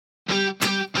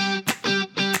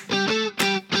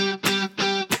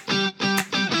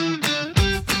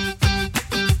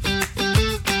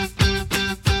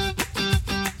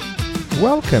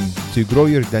Welcome to Grow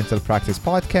Your Dental Practice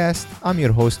podcast. I'm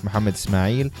your host, Mohammed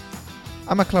Ismail.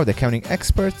 I'm a cloud accounting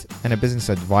expert and a business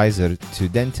advisor to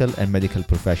dental and medical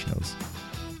professionals.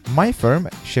 My firm,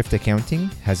 Shift Accounting,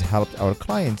 has helped our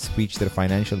clients reach their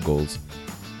financial goals.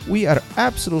 We are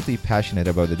absolutely passionate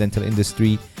about the dental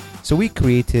industry, so we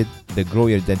created the Grow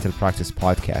Your Dental Practice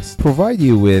podcast to provide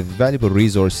you with valuable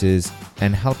resources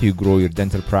and help you grow your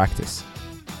dental practice.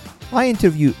 I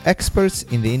interview experts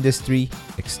in the industry,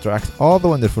 extract all the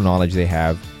wonderful knowledge they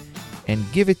have, and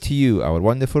give it to you, our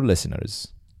wonderful listeners.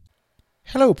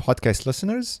 Hello, podcast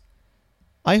listeners.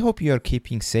 I hope you are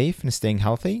keeping safe and staying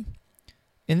healthy.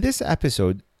 In this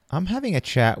episode, I'm having a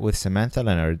chat with Samantha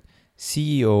Leonard,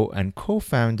 CEO and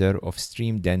co-founder of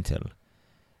Stream Dental.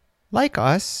 Like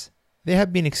us, they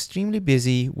have been extremely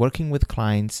busy working with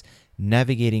clients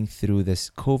navigating through this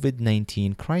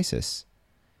COVID-19 crisis.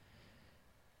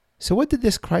 So what did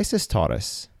this crisis taught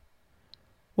us?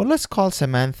 Well, let's call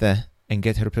Samantha and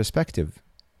get her perspective.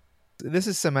 This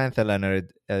is Samantha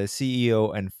Leonard,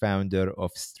 CEO and founder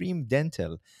of Stream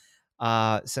Dental.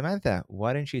 Samantha,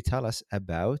 why don't you tell us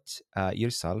about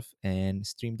yourself and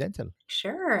Stream Dental?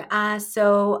 Sure.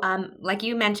 So, like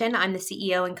you mentioned, I'm the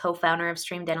CEO and co-founder of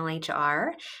Stream Dental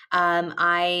HR.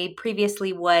 I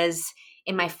previously was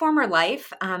in my former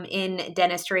life in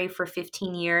dentistry for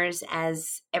 15 years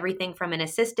as everything from an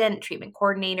assistant, treatment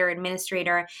coordinator,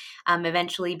 administrator,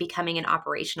 eventually becoming an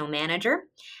operational manager.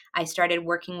 I started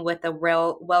working with a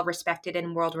real well-respected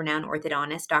and world-renowned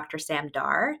orthodontist, Dr. Sam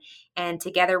Dar, and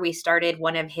together we started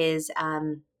one of his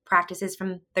practices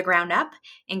from the ground up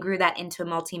and grew that into a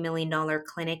multi-million-dollar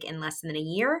clinic in less than a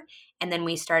year. And then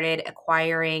we started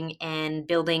acquiring and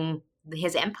building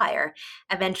his empire,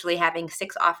 eventually having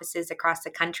 6 offices across the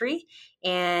country.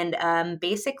 And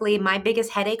basically, my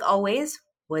biggest headache always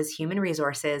was human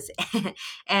resources.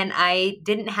 And I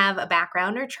didn't have a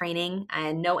background or training,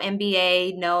 no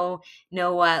MBA, no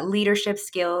leadership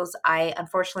skills. I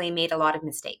unfortunately made a lot of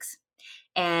mistakes.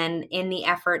 And in the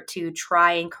effort to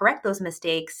try and correct those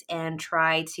mistakes and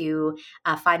try to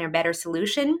find a better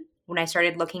solution, when I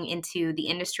started looking into the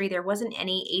industry, there wasn't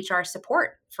any HR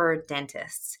support for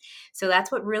dentists. So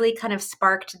that's what really kind of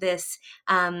sparked this,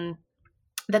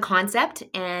 the concept.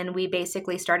 And we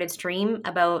basically started Stream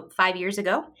about 5 years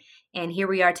ago. And here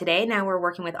we are today. Now we're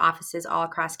working with offices all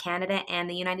across Canada and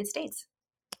the United States.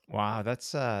 Wow,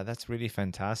 that's really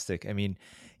fantastic. I mean,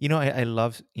 I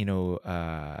love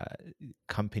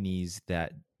companies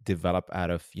that develop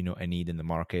out of a need in the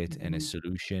market and a Mhm.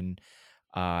 solution.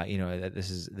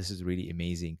 This is really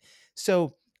amazing.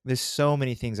 So there's so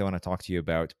many things I want to talk to you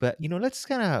about, but let's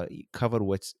kind of cover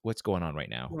what's going on right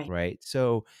now, Right. right?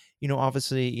 So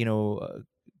obviously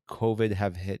COVID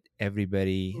have hit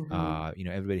everybody. Mhm.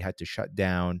 Everybody had to shut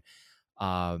down.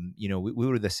 We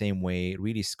were the same way,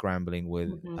 really scrambling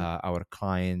with Mhm. our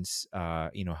clients,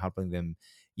 helping them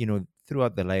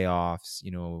throughout the layoffs,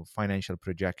 financial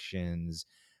projections,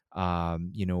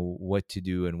 what to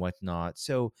do and what not.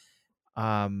 So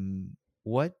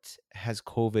what has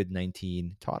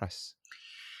COVID-19 taught us?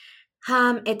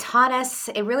 It taught us,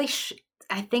 it really,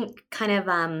 I think, kind of,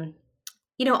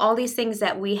 all these things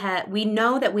that we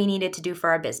know that we needed to do for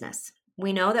our business.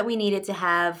 We know that we needed to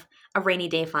have a rainy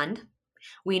day fund.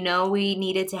 We know we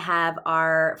needed to have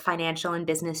our financial and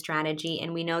business strategy,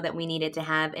 and we know that we needed to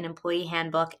have an employee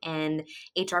handbook and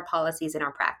HR policies in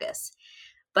our practice.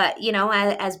 But,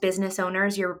 as business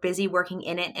owners, you're busy working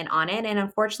in it and on it. And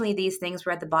unfortunately, these things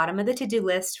were at the bottom of the to do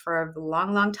list for a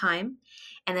long, long time.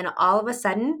 And then all of a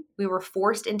sudden, we were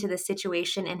forced into this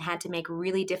situation and had to make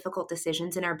really difficult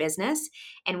decisions in our business.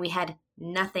 And we had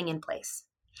nothing in place.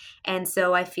 And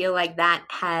so I feel like that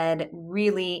had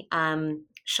really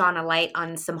shone a light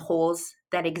on some holes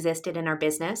that existed in our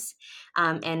business.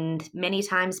 And many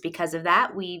times because of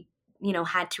that, we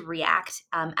had to react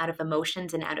out of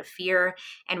emotions and out of fear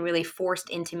and really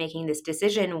forced into making this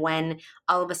decision when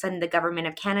all of a sudden the government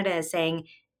of Canada is saying,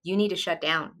 you need to shut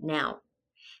down now.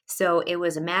 So it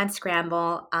was a mad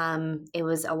scramble. It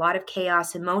was a lot of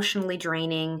chaos, emotionally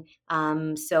draining.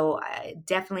 So I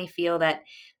definitely feel that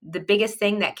the biggest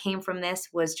thing that came from this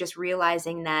was just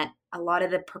realizing that a lot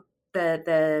of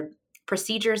the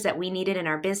procedures that we needed in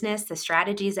our business, the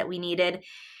strategies that we needed,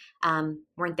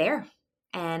 weren't there.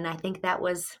 And I think that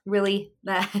was really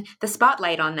the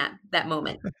spotlight on that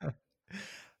moment.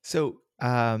 So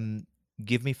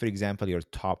give me, for example, your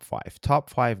top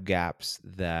five gaps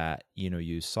that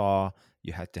you saw.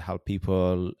 You had to help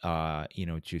people,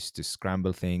 just to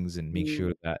scramble things and make Mm,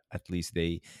 sure that at least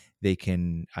they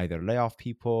can either lay off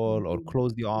people or mhm,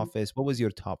 close the mhm. office. What was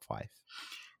your top five?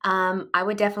 I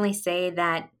would definitely say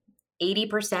that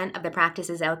 80% of the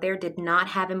practices out there did not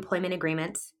have employment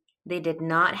agreements. They did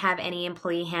not have any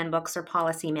employee handbooks or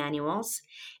policy manuals.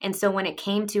 And so when it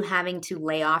came to having to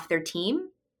lay off their team,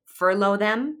 furlough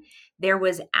them, there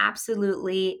was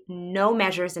absolutely no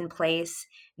measures in place,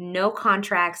 no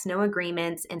contracts, no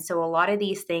agreements. And so a lot of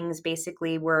these things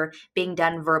basically were being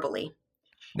done verbally.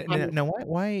 And Now,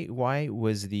 why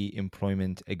was the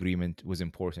employment agreement was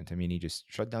important? I mean, he just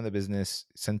shut down the business,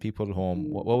 sent people home.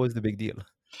 What was the big deal?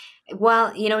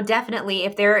 well, definitely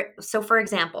if they're, so for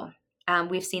example,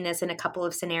 we've seen this in a couple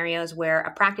of scenarios where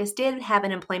a practice did have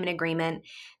an employment agreement.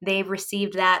 They've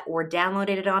received that or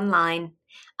downloaded it online.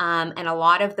 And a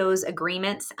lot of those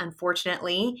agreements,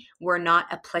 unfortunately, were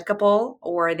not applicable,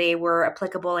 or they were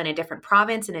applicable in a different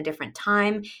province, in a different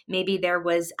time. Maybe there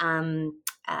was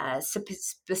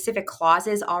specific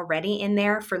clauses already in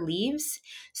there for leaves.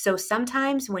 So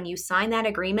sometimes when you sign that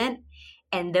agreement,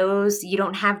 and those you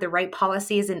don't have the right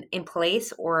policies in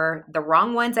place, or the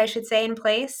wrong ones I should say in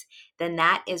place, then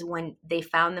that is when they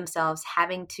found themselves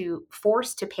having to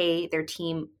force to pay their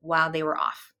team while they were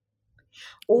off,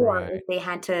 or Right. if they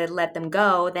had to let them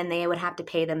go, then they would have to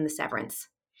pay them the severance.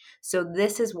 So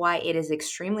this is why it is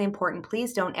extremely important.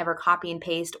 Please don't ever copy and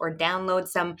paste or download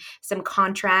some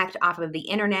contract off of the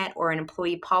internet or an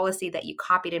employee policy that you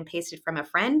copied and pasted from a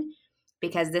friend,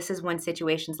 because this is when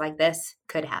situations like this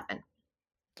could happen.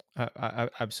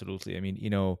 Absolutely. I mean,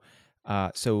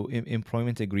 so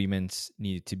employment agreements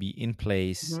need to be in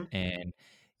place, Mhm. and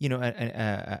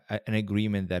an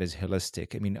agreement that is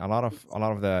holistic. I mean, a lot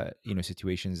of the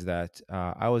situations that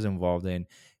I was involved in,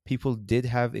 people did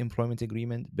have employment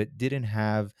agreement, but didn't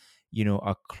have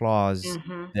a clause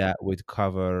Mhm. that would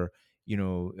cover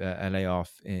a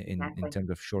layoff in Exactly. terms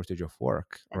of shortage of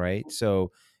work, right? Exactly.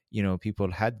 So some people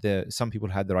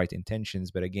had the right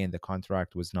intentions, but again, the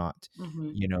contract was not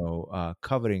Mhm.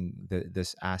 covering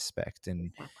this aspect,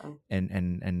 and Exactly.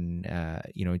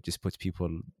 it just puts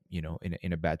people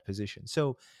in a bad position.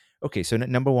 So okay, so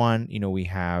number one, you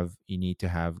need to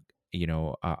have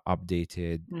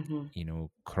updated, Mhm.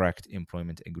 correct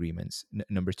employment agreements.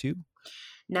 Number two.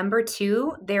 Number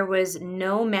two, there was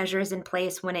no measures in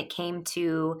place when it came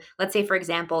to, let's say, for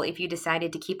example, if you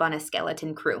decided to keep on a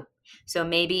skeleton crew. So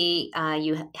maybe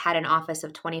you had an office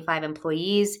of 25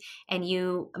 employees, and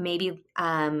you maybe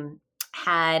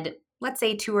had, let's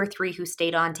say, two or three who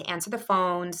stayed on to answer the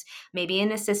phones, maybe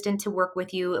an assistant to work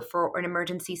with you for an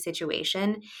emergency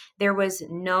situation. There was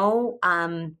no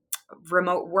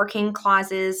remote working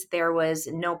clauses. There was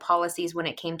no policies when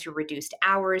it came to reduced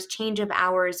hours, change of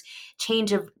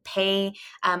pay.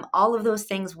 All of those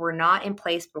things were not in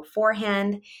place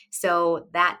beforehand. So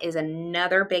that is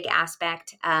another big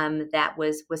aspect that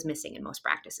was missing in most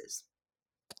practices.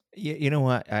 You know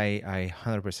what? I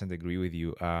 100% agree with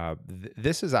you.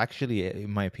 This is actually,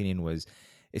 in my opinion,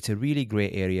 it's a really gray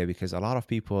area, because a lot of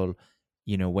people,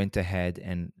 went ahead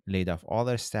and laid off all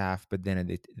their staff, but then at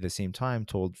the same time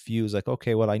told Fuse like,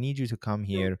 okay, well, I need you to come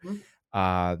here. Mhm,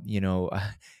 Uh, you know,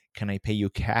 can I pay you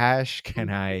cash?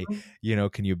 mhm.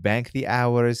 Can you bank the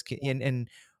hours? And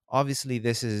obviously,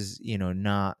 this is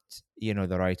not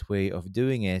the right way of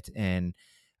doing it, and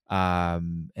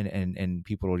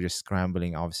people are just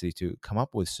scrambling obviously to come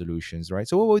up with solutions, right?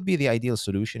 So what would be the ideal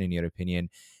solution in your opinion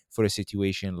for a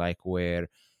situation like where,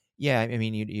 yeah, I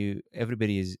mean, you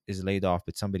everybody is laid off,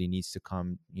 but somebody needs to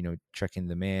come, check in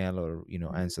the mail, or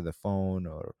answer the phone,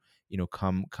 or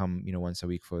come once a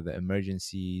week for the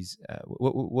emergencies.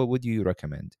 What would you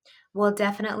recommend? Well,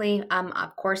 definitely.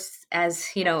 Of course, as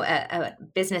a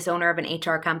business owner of an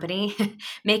HR company,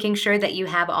 making sure that you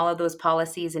have all of those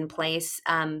policies in place.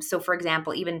 So, for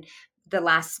example, even the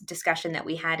last discussion that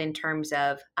we had in terms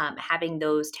of having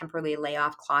those temporary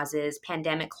layoff clauses,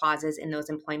 pandemic clauses in those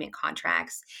employment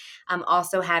contracts,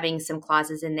 also having some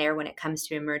clauses in there when it comes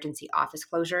to emergency office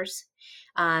closures.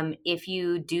 If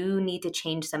you do need to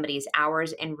change somebody's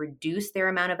hours and reduce their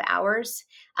amount of hours,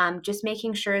 just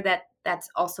making sure that that's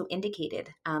also indicated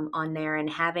on there, and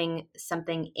having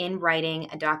something in writing,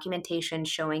 a documentation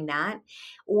showing that.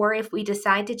 Or if we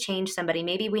decide to change somebody,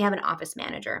 maybe we have an office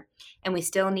manager and we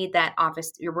still need that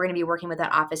office, we're going to be working with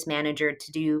that office manager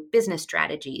to do business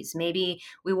strategies. Maybe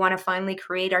we want to finally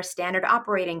create our standard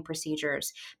operating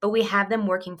procedures, but we have them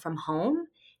working from home.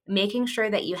 Making sure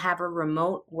that you have a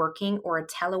remote working or a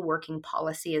teleworking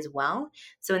policy as well.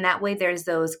 So, in that way, there's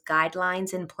those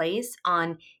guidelines in place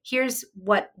on, here's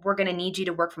what we're going to need you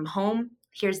to work from home.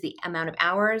 Here's the amount of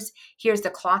hours. Here's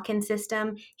the clock in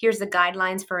system. Here's the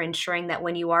guidelines for ensuring that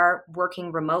when you are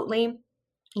working remotely,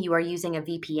 you are using a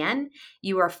VPN,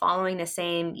 you are following the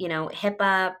same,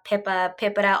 HIPAA, PIPA,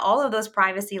 PIPEDA, all of those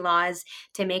privacy laws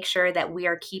to make sure that we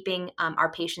are keeping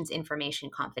our patients' information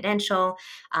confidential,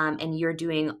 and you're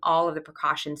doing all of the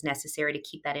precautions necessary to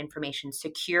keep that information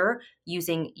secure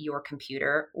using your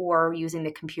computer or using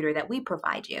the computer that we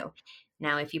provide you.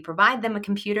 Now, if you provide them a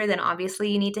computer, then obviously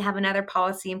you need to have another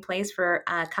policy in place for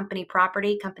company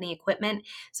property, company equipment.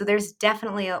 So there's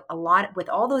definitely a lot with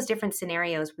all those different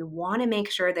scenarios. We want to make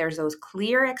sure there's those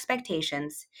clear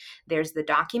expectations, there's the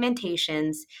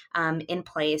documentations in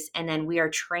place, and then we are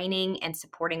training and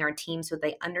supporting our team so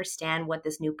they understand what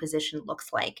this new position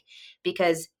looks like.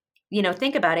 Because,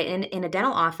 think about it, in a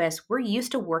dental office, we're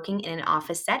used to working in an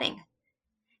office setting.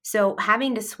 So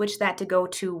having to switch that to go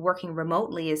to working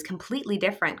remotely is completely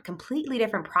different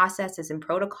processes and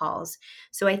protocols.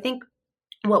 So I think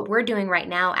what we're doing right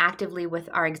now actively with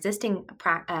our existing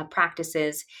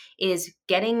practices is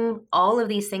getting all of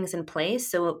these things in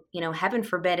place. So, heaven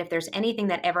forbid, if there's anything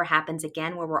that ever happens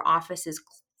again where our office is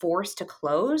forced to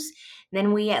close,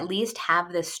 then we at least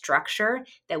have this structure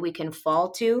that we can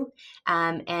fall to,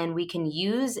 and we can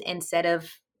use instead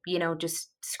of,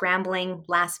 just scrambling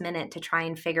last minute to try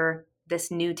and figure this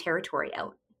new territory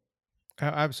out.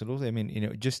 Absolutely. I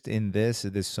mean, just in this,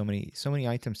 there's so many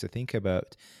items to think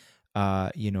about.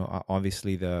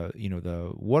 Obviously the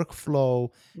workflow,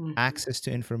 Mhm. access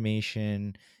to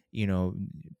information, you know,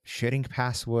 sharing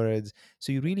passwords.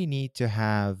 So you really need to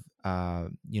have,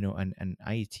 an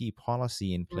IT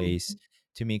policy in place Mhm.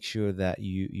 to make sure that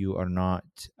you are not,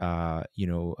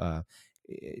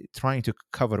 trying to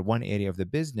cover one area of the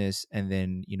business and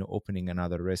then opening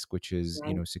another risk, which is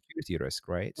Right. security risk,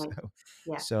 right? Right.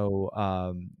 Yeah.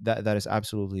 That is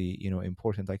absolutely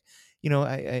important. Like,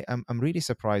 I'm really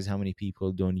surprised how many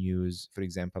people don't use, for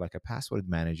example, like a password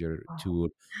manager Oh, tool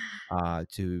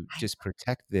to I just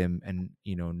protect them and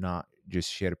not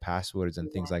just share passwords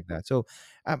and things yeah. like that. So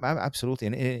absolutely,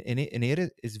 and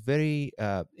it is very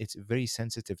it's a very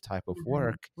sensitive type of Mhm.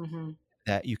 work Mhm.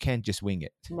 that you can't just wing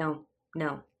it. No.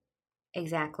 No.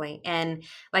 Exactly. And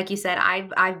like you said,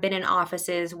 I've been in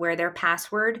offices where their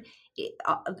password,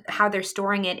 how they're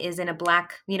storing it is in a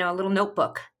black, a little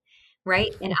notebook, right?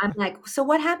 And I'm like, so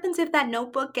what happens if that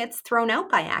notebook gets thrown out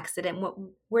by accident?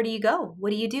 Where do you go?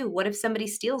 What do you do? What if somebody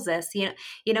steals this? There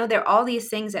are all these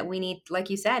things that we need. Like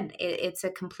you said, it's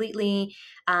a completely,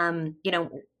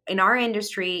 in our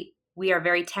industry, we are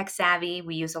very tech savvy.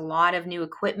 We use a lot of new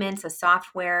equipment, a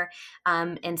software,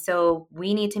 and so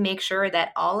we need to make sure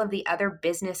that all of the other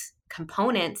business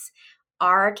components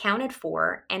are accounted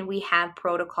for, and we have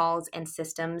protocols and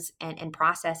systems and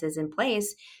processes in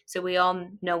place so we all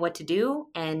know what to do,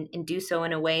 and do so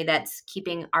in a way that's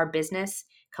keeping our business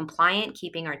compliant,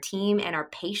 keeping our team and our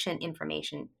patient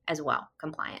information as well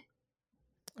compliant.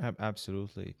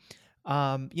 Absolutely.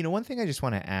 One thing I just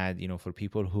want to add, for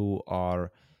people who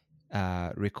are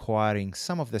requiring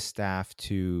some of the staff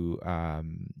to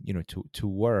to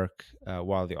work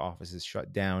while the office is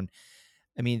shut down.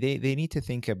 I mean, they need to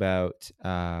think about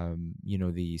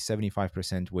the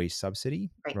 75% wage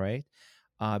subsidy, Right. right?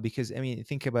 Because I mean,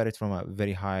 think about it from a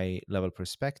very high level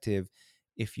perspective.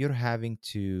 If you're having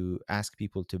to ask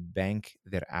people to bank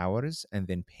their hours and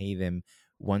then pay them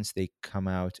once they come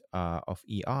out of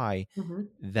EI, Mm-hmm.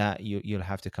 that you'll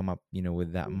have to come up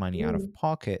with that money out of Mm-hmm.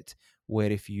 pocket.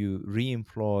 Where if you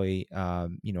re-employ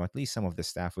at least some of the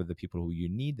staff with the people who you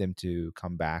need them to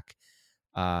come back,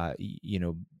 uh y- you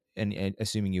know and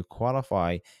assuming you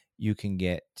qualify, you can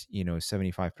get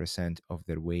 75% of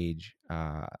their wage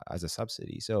as a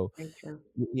subsidy. So Very true.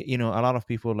 a lot of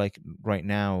people, like right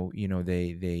now,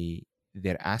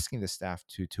 they're asking the staff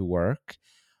to work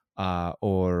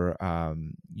or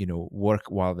work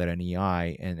while they're in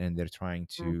EI, and they're trying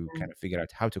to Mhm. kind of figure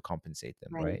out how to compensate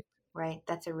them, Right, right? right.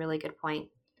 That's a really good point.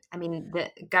 I mean,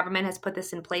 the government has put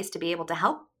this in place to be able to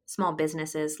help small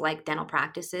businesses like dental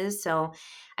practices. So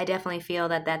I definitely feel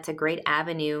that that's a great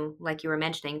avenue, like you were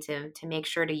mentioning, to make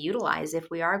sure to utilize. If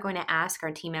we are going to ask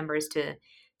our team members to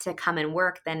come and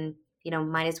work, then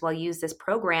might as well use this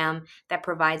program that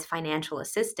provides financial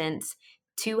assistance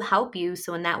to help you.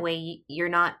 So in that way, you're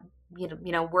not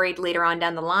worried later on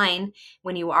down the line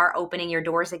when you are opening your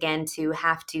doors again to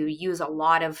have to use a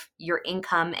lot of your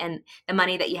income and the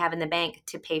money that you have in the bank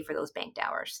to pay for those banked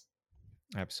hours.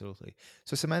 Absolutely.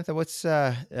 So Samantha, what's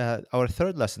our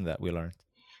third lesson that we learned?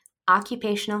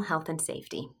 Occupational health and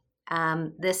safety.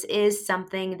 This is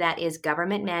something that is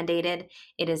government mandated.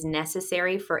 It is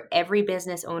necessary for every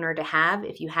business owner to have.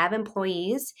 If you have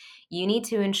employees, you need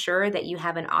to ensure that you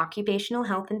have an occupational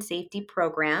health and safety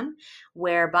program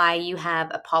whereby you have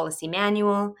a policy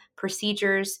manual,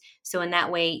 procedures. So, in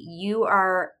that way, you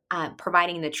are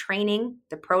providing the training,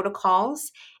 the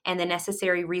protocols, and the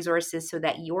necessary resources so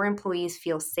that your employees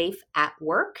feel safe at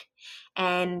work.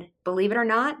 And believe it or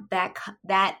not,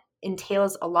 that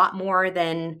entails a lot more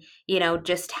than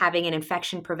just having an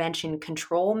infection prevention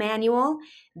control manual.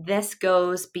 This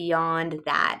goes beyond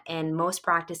that, and most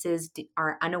practices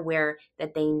are unaware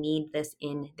that they need this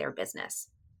in their business.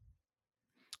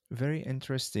 Very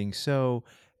interesting. So,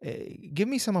 uh, give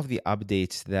me some of the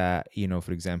updates that,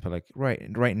 for example, like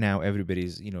right now,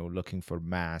 everybody's, looking for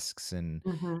masks and,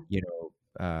 Mhm.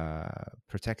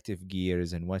 protective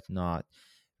gears and whatnot,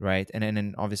 right? And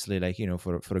then obviously, like,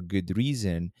 for a good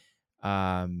reason.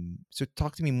 So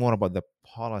talk to me more about the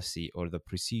policy or the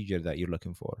procedure that you're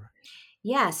looking for.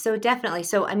 Yeah, so definitely.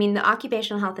 So, I mean, the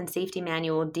Occupational Health and Safety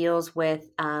Manual deals with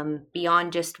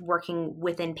beyond just working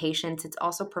within patients, it's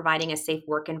also providing a safe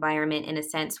work environment in a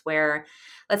sense where,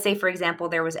 let's say, for example,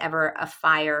 there was ever a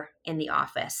fire in the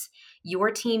office. Your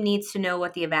team needs to know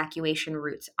what the evacuation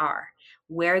routes are,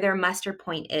 where their muster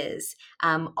point is,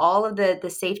 all of the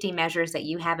safety measures that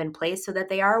you have in place so that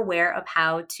they are aware of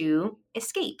how to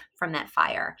escape from that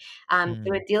fire. So,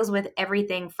 Mm, it deals with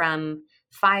everything from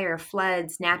fire,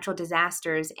 floods, natural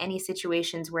disasters, any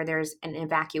situations where there's an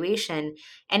evacuation,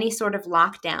 any sort of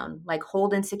lockdown, like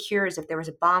hold and secures, if there was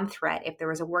a bomb threat, if there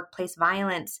was a workplace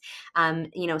violence,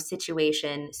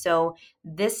 situation. So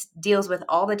this deals with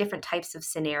all the different types of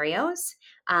scenarios,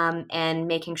 and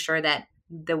making sure that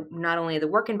the not only the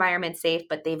work environment safe,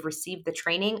 but they've received the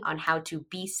training on how to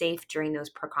be safe during those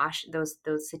precaution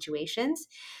those situations.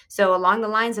 So along the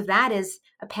lines of that is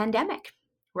a pandemic,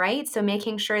 right? So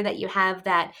making sure that you have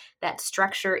that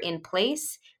structure in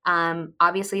place.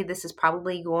 Obviously, this is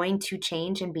probably going to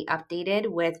change and be updated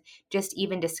with just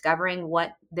even discovering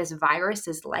what this virus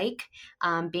is like,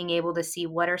 being able to see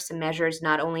what are some measures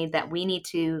not only that we need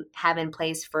to have in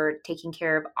place for taking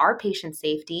care of our patient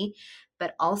safety,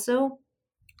 but also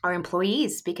our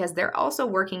employees because they're also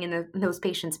working in those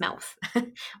patients' mouth,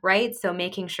 right? So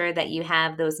making sure that you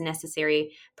have those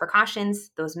necessary precautions,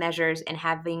 those measures, and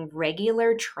having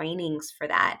regular trainings for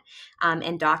that,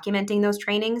 and documenting those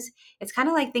trainings. It's kind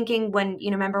of like thinking when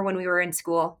remember when we were in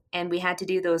school and we had to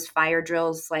do those fire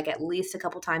drills like at least a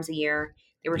couple times a year.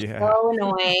 They were yeah. so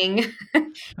annoying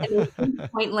and they seemed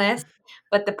pointless.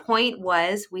 But the point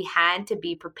was, we had to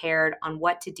be prepared on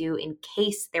what to do in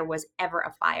case there was ever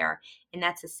a fire. And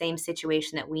that's the same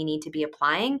situation that we need to be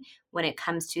applying when it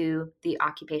comes to the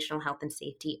occupational health and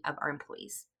safety of our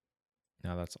employees.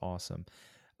 No, that's awesome.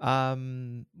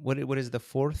 What is the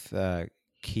fourth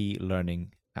key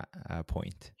learning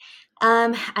point?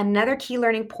 Another key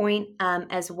learning point,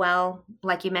 as well,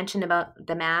 like you mentioned about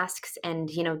the masks and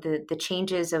the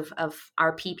changes of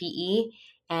our PPE,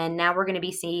 and now we're going to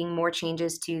be seeing more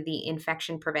changes to the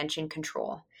infection prevention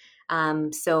control.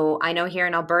 So I know here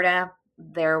in Alberta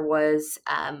there was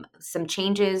some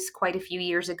changes quite a few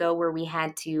years ago where we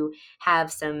had to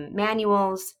have some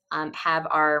manuals, have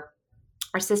our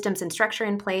systems and structure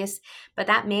in place, but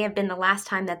that may have been the last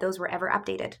time that those were ever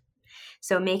updated.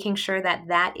 So making sure that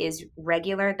that is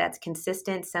regular, that's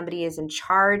consistent, somebody is in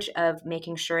charge of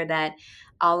making sure that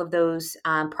all of those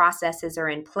processes are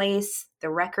in place, the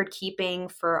record keeping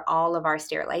for all of our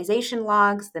sterilization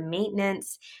logs, the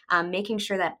maintenance, making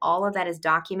sure that all of that is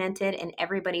documented and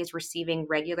everybody is receiving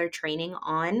regular training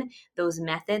on those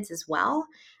methods as well,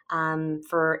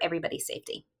 for everybody's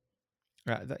safety.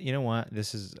 You know what?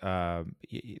 This is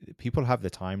people have the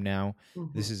time now.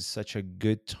 This Mhm. is such a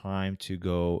good time to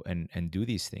go and do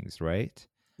these things, right?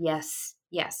 Yes,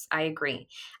 yes, I agree.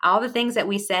 All the things that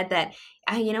we said that,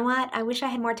 you know what? I wish I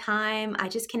had more time. I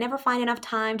just can never find enough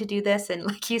time to do this. And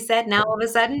like you said, now Well, all of a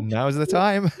sudden, now is the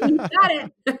time. you got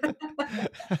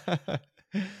it.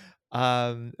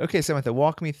 Okay, Samantha,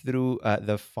 walk me through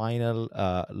the final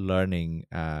learning.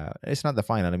 It's not the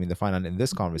final. I mean, the final in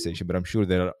this conversation, but I'm sure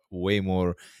there are way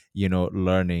more,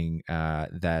 learning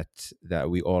that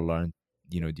we all learned,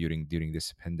 during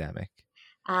this pandemic.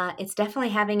 It's definitely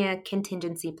having a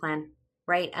contingency plan,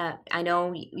 right? I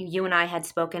know you and I had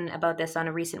spoken about this on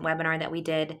a recent webinar that we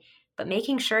did, but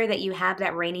making sure that you have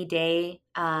that rainy day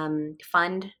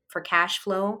fund for cash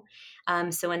flow.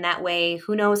 So, in that way,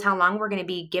 who knows how long we're going to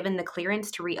be given the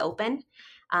clearance to reopen.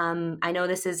 I know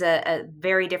this is a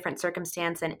very different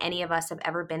circumstance than any of us have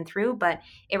ever been through, but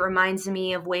it reminds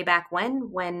me of way back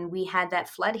when we had that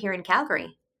flood here in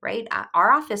Calgary. right?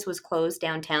 Our office was closed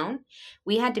downtown.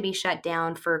 We had to be shut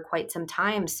down for quite some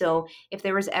time. So if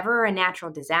there was ever a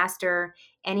natural disaster,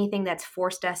 anything that's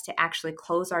forced us to actually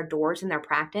close our doors in their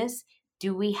practice,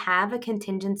 do we have a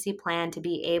contingency plan to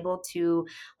be able to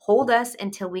hold us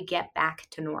until we get back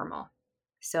to normal?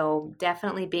 So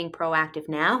definitely being proactive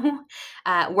now,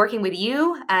 working with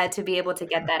you to be able to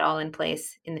get that all in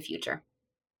place in the future.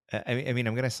 I mean,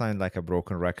 I'm gonna sound like a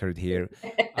broken record here.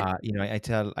 I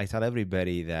tell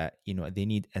everybody that they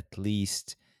need at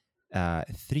least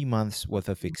 3 months worth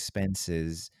of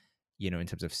expenses, in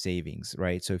terms of savings,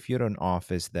 right? So if you're an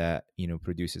office that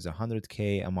produces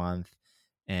 100K a month,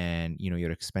 and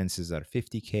your expenses are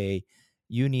 50K,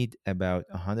 you need about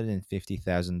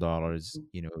 $150,000,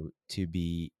 to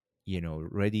be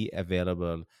ready,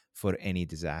 available for any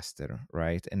disaster,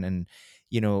 right? And then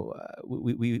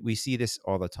we see this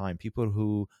all the time. People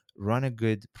who run a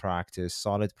good practice,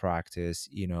 solid practice,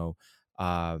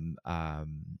 um,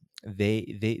 um,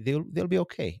 they'll be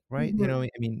okay, right? Mhm.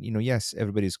 I mean, yes,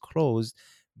 everybody's closed,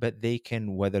 but they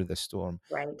can weather the storm.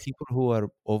 Right. People who are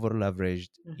over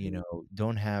leveraged, Mhm.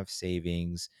 don't have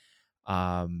savings,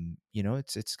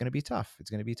 it's going to be tough. It's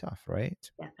going to be tough,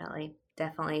 right? Definitely.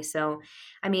 Definitely. So,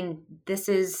 I mean, this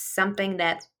is something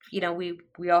that,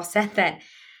 we all said that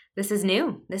this is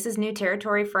new. This is new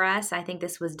territory for us. I think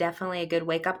this was definitely a good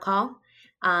wake up call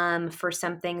for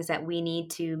some things that we need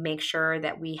to make sure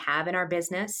that we have in our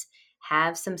business,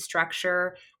 have some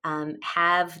structure,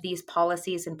 have these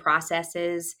policies and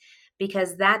processes,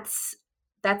 because that's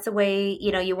the way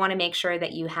you want to make sure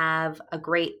that you have a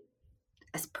great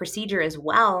procedure as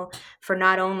well for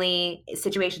not only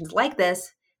situations like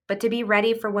this, but to be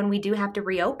ready for when we do have to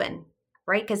reopen,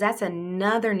 right? Because that's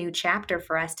another new chapter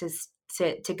for us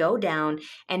to go down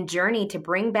and journey to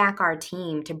bring back our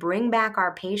team, to bring back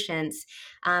our patients.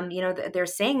 They're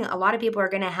saying a lot of people are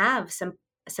going to have some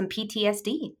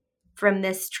PTSD from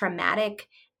this traumatic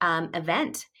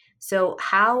event. So,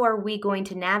 how are we going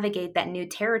to navigate that new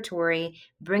territory,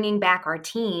 bringing back our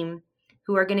team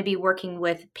who are going to be working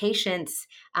with patients,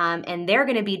 and they're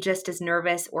going to be just as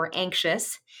nervous or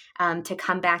anxious to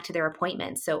come back to their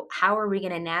appointments. So, how are we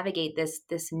going to navigate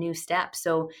this new step?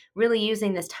 So, really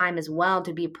using this time as well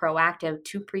to be proactive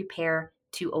to prepare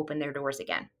to open their doors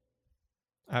again.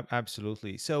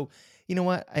 Absolutely. So, you know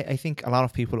what? I think a lot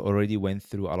of people already went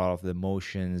through a lot of the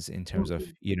motions in terms of,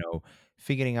 Mhm.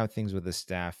 figuring out things with the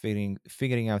staff,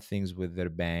 figuring out things with their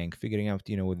bank, figuring out,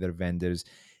 with their vendors.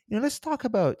 Let's talk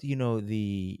about,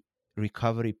 the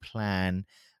recovery plan.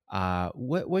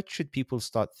 What should people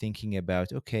start thinking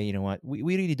about? Okay, you know what? We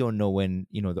really don't know when,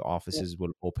 the Yeah. offices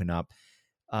will open up.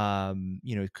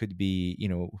 It could be,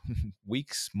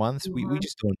 weeks, months. We Mhm.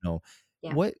 just don't know.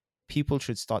 Yeah. What people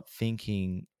should start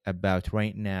thinking about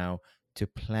right now to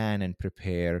plan and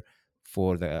prepare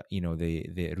for the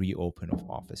reopen of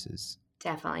offices?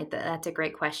 Definitely. That's a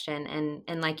great question.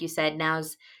 And like you said,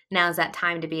 now's that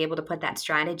time to be able to put that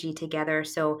strategy together.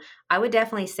 So I would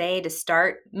definitely say to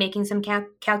start making some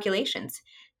calculations,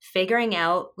 figuring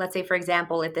out, let's say, for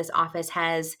example, if this office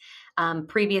has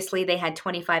previously they had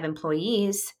 25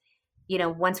 employees,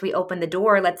 once we open the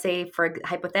door, let's say for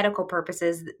hypothetical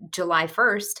purposes, July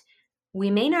 1st, we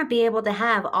may not be able to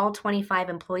have all 25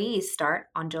 employees start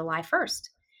on July 1st.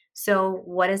 So,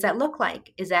 what does that look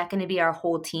like? Is that going to be our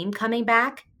whole team coming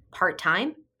back part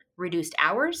time, reduced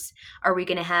hours? Are we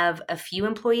going to have a few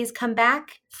employees come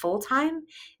back full time?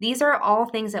 These are all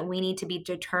things that we need to be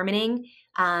determining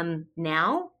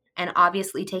now. And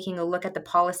obviously, taking a look at the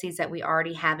policies that we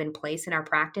already have in place in our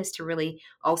practice to really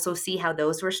also see how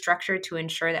those were structured to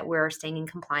ensure that we're staying in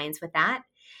compliance with that.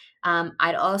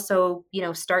 I'd also,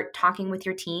 start talking with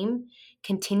your team,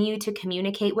 continue to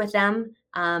communicate with them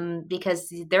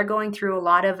because they're going through a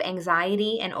lot of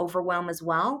anxiety and overwhelm as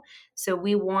well. So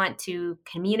we want to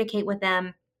communicate with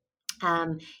them.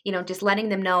 Just letting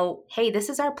them know, hey, this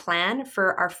is our plan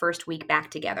for our first week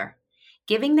back together.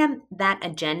 Giving them that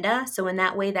agenda. So, in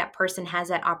that way, that person has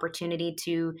that opportunity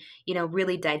to,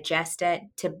 really digest it,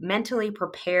 to mentally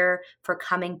prepare for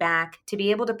coming back, to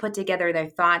be able to put together their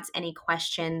thoughts, any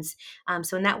questions.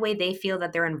 So, in that way, they feel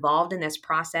that they're involved in this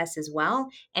process as well.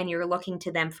 And you're looking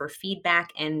to them for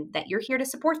feedback and that you're here to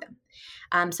support them.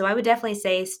 So, I would definitely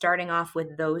say starting off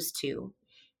with those two.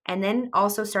 And then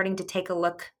also starting to take a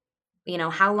look,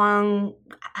 how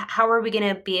are we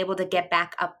going to be able to get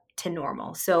back up to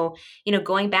normal? So,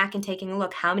 going back and taking a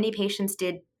look, how many patients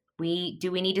do we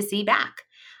need to see back?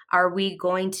 Are we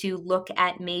going to look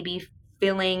at maybe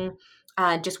filling,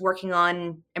 just working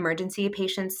on emergency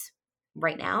patients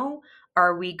right now?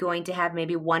 Are we going to have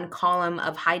maybe one column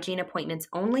of hygiene appointments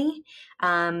only?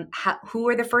 Who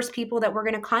are the first people that we're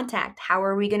going to contact? How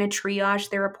are we going to triage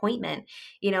their appointment?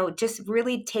 Just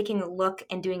really taking a look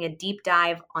and doing a deep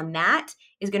dive on that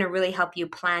is going to really help you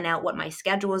plan out what my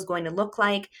schedule is going to look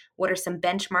like. What are some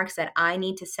benchmarks that I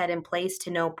need to set in place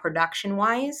to know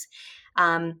production-wise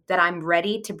that I'm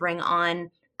ready to bring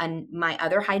on my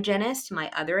other hygienist, my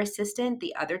other assistant,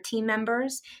 the other team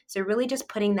members. So really just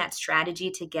putting that strategy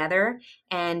together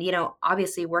and,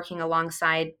 obviously working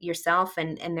alongside yourself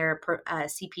and their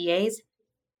CPAs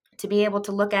to be able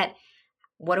to look at,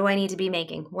 what do I need to be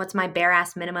making? What's my bare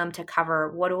ass minimum to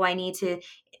cover? What do I need to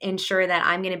ensure that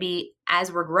I'm going to be,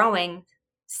 as we're growing,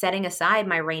 setting aside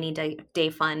my rainy day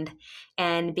fund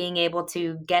and being able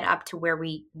to get up to where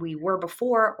we were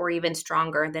before, or even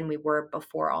stronger than we were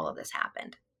before all of this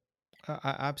happened.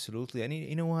 Absolutely. And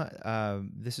you know what?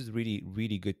 This is really,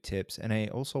 really good tips. And I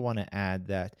also want to add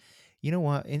that, you know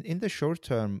what, in the short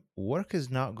term, work is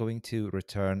not going to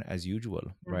return as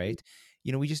usual, right?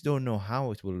 We just don't know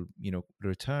how it will,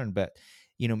 return. But,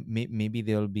 maybe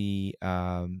there'll be,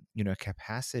 a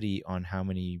capacity on how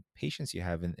many patients you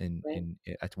have in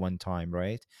at one time,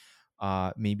 right?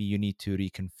 Maybe you need to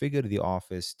reconfigure the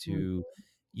office to,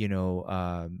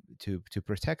 to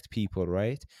protect people,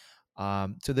 right?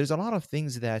 So there's a lot of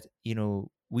things that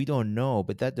we don't know,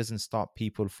 but that doesn't stop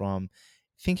people from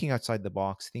thinking outside the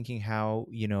box, thinking how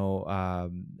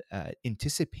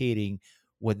anticipating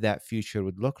what that future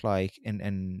would look like,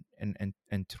 and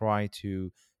try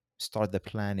to start the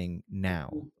planning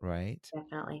now, right?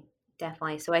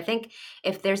 Definitely. So I think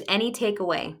if there's any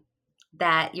takeaway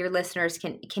that your listeners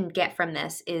can get from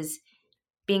this, is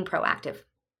being proactive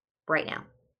right now.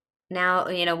 Now,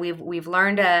 we've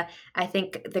learned, I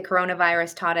think the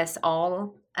coronavirus taught us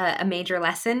all a major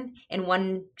lesson in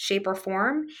one shape or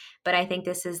form, but I think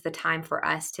this is the time for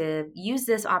us to use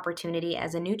this opportunity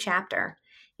as a new chapter.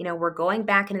 We're going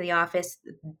back into the office.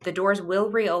 The doors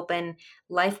will reopen.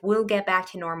 Life will get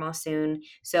back to normal soon.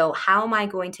 So how am I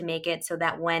going to make it so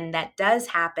that when that does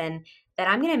happen, that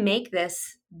I'm going to make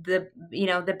this the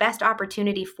best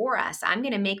opportunity for us? I'm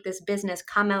going to make this business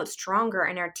come out stronger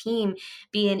and our team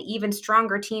be an even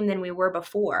stronger team than we were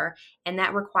before. And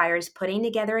that requires putting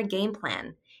together a game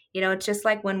plan. It's just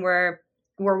like when we're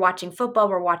watching football,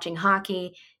 we're watching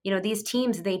hockey, these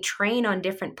teams, they train on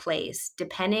different plays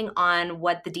depending on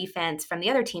what the defense from the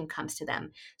other team comes to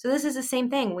them. So this is the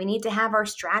same thing. We need to have our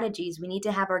strategies. We need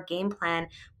to have our game plan.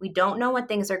 We don't know what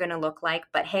things are going to look like,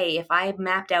 but hey, if I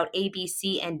mapped out A, B,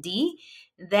 C, and D,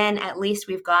 then at least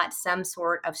we've got some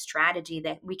sort of strategy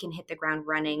that we can hit the ground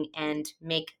running and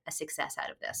make a success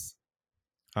out of this.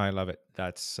 I love it.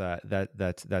 That's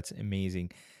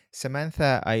amazing.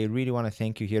 Samantha, I really want to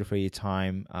thank you here for your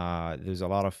time. There's a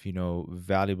lot of,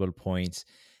 valuable points.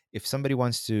 If somebody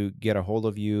wants to get a hold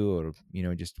of you, or,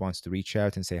 just wants to reach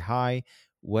out and say hi,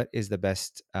 what is the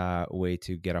best way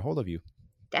to get a hold of you?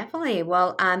 Definitely.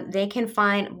 Well, they can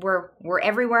find, we're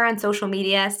everywhere on social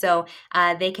media, so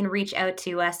they can reach out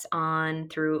to us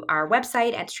through our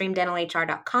website at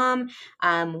streamdentalhr.com.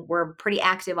 We're pretty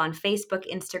active on Facebook,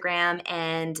 Instagram,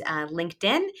 and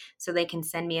LinkedIn, so they can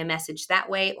send me a message that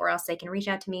way, or else they can reach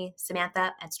out to me,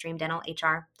 Samantha at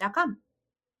streamdentalhr.com.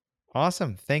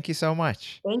 Awesome. Thank you so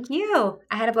much. Thank you.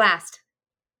 I had a blast.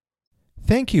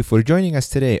 Thank you for joining us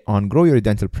today on Grow Your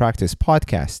Dental Practice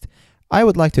podcast. I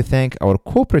would like to thank our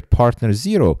corporate partner,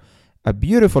 Xero, a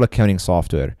beautiful accounting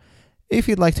software. If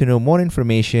you'd like to know more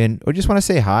information or just want to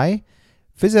say hi,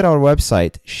 visit our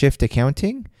website, Shift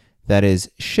Accounting, that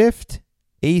is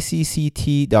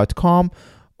shiftacct.com,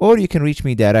 or you can reach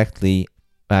me directly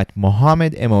at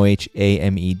Mohamed, Mohamed,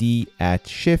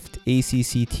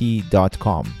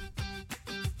 @shiftacct.com.